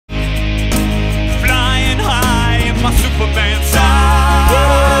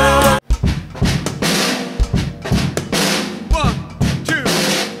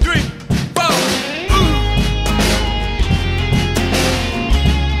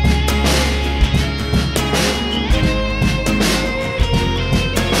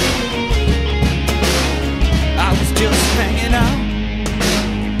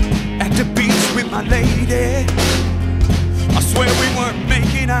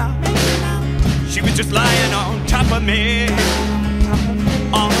She was just lying on top of me.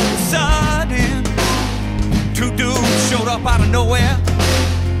 All of a sudden, two dudes showed up out of nowhere.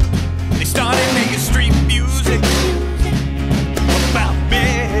 They started making street music about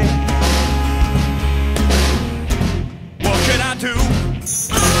me. What could I do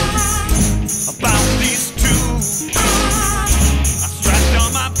about these two? I strapped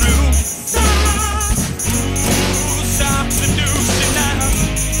on my blue socks, seducing now,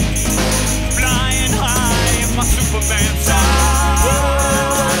 flying high in my Superman socks,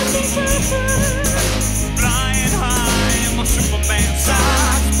 flying high in my Superman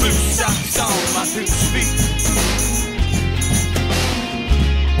socks, blue socks on my two feet.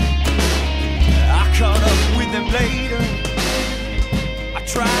 I caught up with them later. I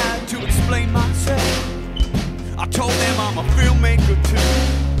tried to explain myself. I told them I'm a filmmaker too.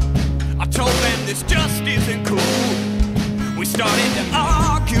 I told them this just isn't cool. We started to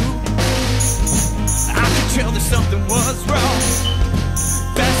argue. I could tell that something was wrong.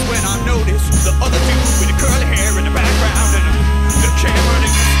 That's when I noticed the other dude with the curly hair in the background and the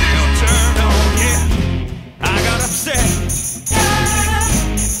camera.